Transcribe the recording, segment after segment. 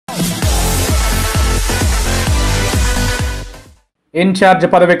Incharge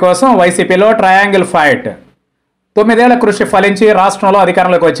పదవి కోసం వైసీపీలో ట్రయాంగిల్ ఫైట్. 9 ఏళ్ల కృషి ఫలించి రాష్ట్రంలో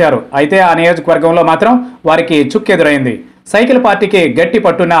అధికారంలోకి వచ్చారు. అయితే ఆ నియోజకవర్గంలో మాత్రం వారికి చుక్కెదురైంది. సైకిల్ పార్టీకి గట్టి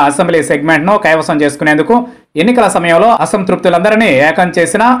పట్టున్న అసెంబ్లీ సెగ్మెంట్ను కైవసం చేసుకునేందుకు ఎన్నికల సమయంలో అసంతృప్తులందరినీ ఏకం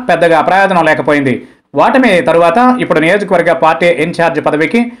చేసినా పెద్దగా ప్రయోజనం లేకపోయింది. వాటమి తరువాత ఇప్పుడు నియోజకవర్గ పార్టీ ఇన్ఛార్జ్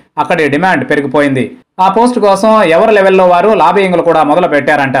పదవికి అక్కడి డిమాండ్ పెరిగిపోయింది. ఆ పోస్టు కోసం ఎవరి లెవెల్లో వారు లాబియింగ్లు కూడా మొదలు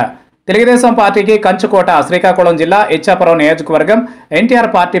పెట్టారంట. తెలుగుదేశం పార్టీకి కంచుకోట శ్రీకాకుళం జిల్లా ఇచ్చాపురం నియోజకవర్గం ఎన్టీఆర్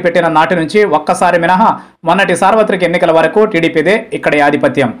పార్టీ పెట్టిన నాటి నుంచి ఒక్కసారి మినహా మొన్నటి సార్వత్రిక ఎన్నికల వరకు టీడీపీదే ఇక్కడి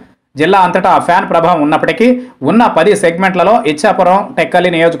ఆధిపత్యం. జిల్లా అంతటా ఫ్యాన్ ప్రభావం ఉన్నప్పటికీ ఉన్న 10 సెగ్మెంట్లలో ఇచ్చాపురం, టెక్కలి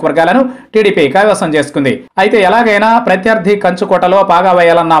నియోజకవర్గాలను టీడీపీ కైవసం చేసుకుంది. అయితే ఎలాగైనా ప్రత్యర్థి కంచుకోటలో పాగా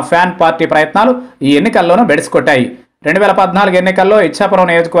వేయాలన్న ఫ్యాన్ పార్టీ ప్రయత్నాలు ఈ ఎన్నికల్లోనూ బెడిసికొట్టాయి. 2014 ఎన్నికల్లో ఇచ్చాపురం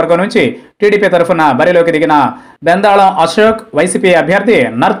నియోజకవర్గం నుంచి టీడీపీ తరఫున బరిలోకి దిగిన బెందాళం అశోక్ వైసీపీ అభ్యర్థి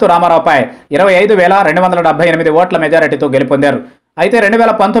నర్తు రామారావుపై 25,278 ఓట్ల మెజారిటీతో గెలుపొందారు. అయితే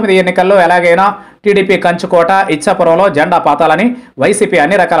 2019 ఎన్నికల్లో ఎలాగైనా టీడీపీ కంచుకోట ఇచ్చాపురంలో జెండా పాతాలని వైసీపీ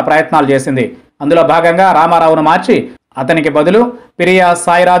అన్ని రకాల ప్రయత్నాలు చేసింది. అందులో భాగంగా రామారావును మార్చి అతనికి బదులు పిరియా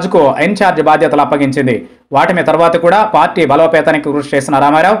సాయిరాజుకు ఇన్ఛార్జ్ బాధ్యతలు అప్పగించింది. వాటిమి తర్వాత కూడా పార్టీ బలోపేతానికి కృషి చేసిన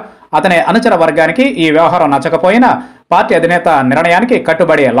రామారావు అతని అనుచర వర్గానికి ఈ వ్యవహారం నచ్చకపోయినా పార్టీ అధినేత నిర్ణయానికి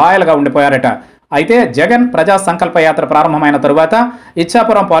కట్టుబడి లాయల్గా ఉండిపోయారట. అయితే జగన్ ప్రజా సంకల్ప యాత్ర ప్రారంభమైన తరువాత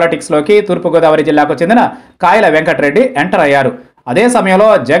ఇచ్చాపురం పాలిటిక్స్లోకి తూర్పుగోదావరి జిల్లాకు చెందిన కాయల వెంకటరెడ్డి ఎంటర్ అయ్యారు. అదే సమయంలో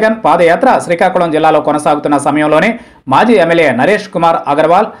జగన్ పాదయాత్ర శ్రీకాకుళం జిల్లాలో కొనసాగుతున్న సమయంలోనే మాజీ ఎమ్మెల్యే నరేష్ కుమార్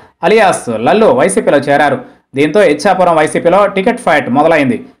అగర్వాల్ అలియాస్ లల్లు వైసీపీలో చేరారు. దీంతో ఇచ్చాపురం వైసీపీలో టికెట్ ఫైట్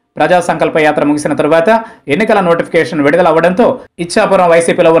మొదలైంది. ప్రజా సంకల్ప యాత్ర ముగిసిన తరువాత ఎన్నికల నోటిఫికేషన్ విడుదలవ్వడంతో ఇచ్చాపురం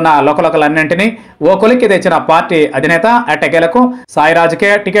వైసీపీలో ఉన్న లోకలన్నింటినీ ఓ కొలిక్కి తెచ్చిన పార్టీ అధినేత ఎట్టకేలకు సాయిరాజుకే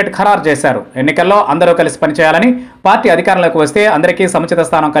టికెట్ ఖరారు చేశారు. ఎన్నికల్లో అందరూ కలిసి పనిచేయాలని, పార్టీ అధికారంలోకి వస్తే అందరికీ సముచిత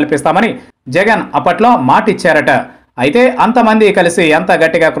స్థానం కల్పిస్తామని జగన్ అప్పట్లో మాటిచ్చారట. అయితే అంతమంది కలిసి ఎంత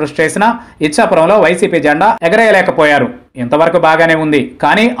గట్టిగా కృషి చేసినా ఇచ్చాపురంలో వైసీపీ జెండా ఎగరేయలేకపోయారు. ఇంతవరకు బాగానే ఉంది,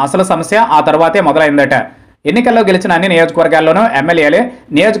 కానీ అసలు సమస్య ఆ తర్వాతే మొదలైందట. ఎన్నికల్లో గెలిచిన అన్ని నియోజకవర్గాల్లోనూ ఎమ్మెల్యేలే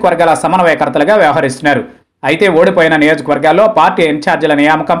నియోజకవర్గాల సమన్వయకర్తలుగా వ్యవహరిస్తున్నారు. అయితే ఓడిపోయిన నియోజకవర్గాల్లో పార్టీ ఇన్ఛార్జీల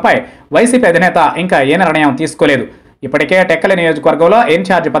నియామకంపై వైసీపీ అధినేత ఇంకా ఏ నిర్ణయం తీసుకోలేదు. ఇప్పటికే టెక్కలి నియోజకవర్గంలో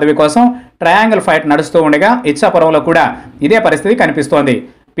ఇన్ఛార్జ్ పదవి కోసం ట్రయాంగిల్ ఫైట్ నడుస్తూ ఉండగా ఇచ్చాపురంలో కూడా ఇదే పరిస్థితి కనిపిస్తోంది.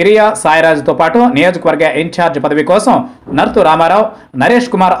 పిరియా సాయిరాజుతో పాటు నియోజకవర్గ ఇన్ఛార్జ్ పదవి కోసం నర్తు రామారావు,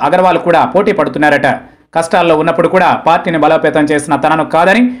 నరేష్ కుమార్ అగర్వాల్ కూడా పోటీ పడుతున్నారట. కష్టాల్లో ఉన్నప్పుడు కూడా పార్టీని బలోపేతం చేసిన తనను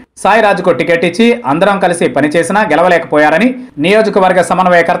కాదని సాయిరాజుకు టికెట్ ఇచ్చి అందరం కలిసి పనిచేసినా గెలవలేకపోయారని, నియోజకవర్గ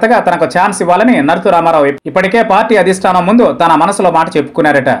సమన్వయకర్తగా తనకు ఛాన్స్ ఇవ్వాలని నర్తు రామారావు ఇప్పటికే పార్టీ అధిష్టానం ముందు తన మనసులో మాట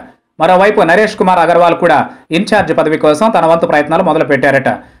చెప్పుకున్నారట. మరోవైపు నరేష్ కుమార్ అగర్వాల్ కూడా ఇన్ఛార్జ్ పదవి కోసం తన వంతు ప్రయత్నాలు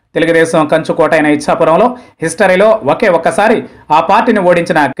మొదలుపెట్టారట. తెలుగుదేశం కంచుకోట అయిన ఇచ్చాపురంలో హిస్టరీలో ఒక్కసారి ఆ పార్టీని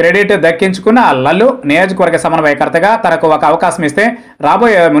ఓడించిన క్రెడిట్ దక్కించుకున్న లల్లు నియోజకవర్గ సమన్వయకర్తగా తనకు ఒక అవకాశం ఇస్తే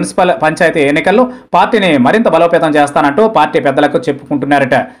రాబోయే మున్సిపల్ పంచాయతీ ఎన్నికల్లో పార్టీని మరింత బలోపేతం చేస్తానంటూ పార్టీ పెద్దలకు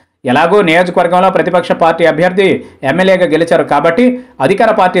చెప్పుకుంటున్నారట. ఎలాగూ నియోజకవర్గంలో ప్రతిపక్ష పార్టీ అభ్యర్థి ఎమ్మెల్యేగా గెలిచారు కాబట్టి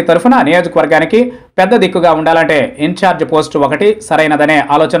అధికార పార్టీ తరఫున నియోజకవర్గానికి పెద్ద దిక్కుగా ఉండాలంటే ఇన్ఛార్జ్ పోస్టు ఒకటి సరైనదనే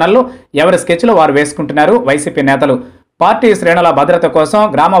ఆలోచనల్లో ఎవరి స్కెచ్లు వారు వేసుకుంటున్నారు వైసీపీ నేతలు. పార్టీ శ్రేణుల భద్రత కోసం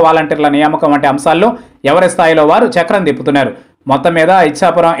గ్రామ వాలంటీర్ల నియామకం వంటి అంశాల్లో ఎవరి స్థాయిలో వారు చక్రం తిప్పుతున్నారు. మొత్తం మీద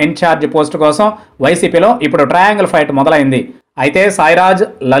ఇచ్చాపురం ఇన్ఛార్జ్ పోస్టు కోసం వైసీపీలో ఇప్పుడు ట్రయాంగిల్ ఫైట్ మొదలైంది. అయితే సాయిరాజ్,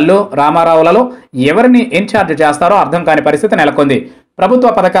 లల్లు, రామారావులలో ఎవరిని ఇన్ఛార్జ్ చేస్తారో అర్థం కాని పరిస్థితి నెలకొంది. ప్రభుత్వ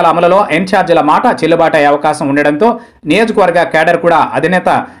పథకాల అమలులో ఇన్ఛార్జీల మాట చెల్లుబాటయ్యే అవకాశం ఉండడంతో నియోజకవర్గ కేడర్ కూడా అధినేత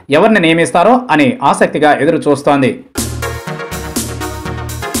ఎవరిని నియమిస్తారో అని ఆసక్తిగా ఎదురు చూస్తోంది.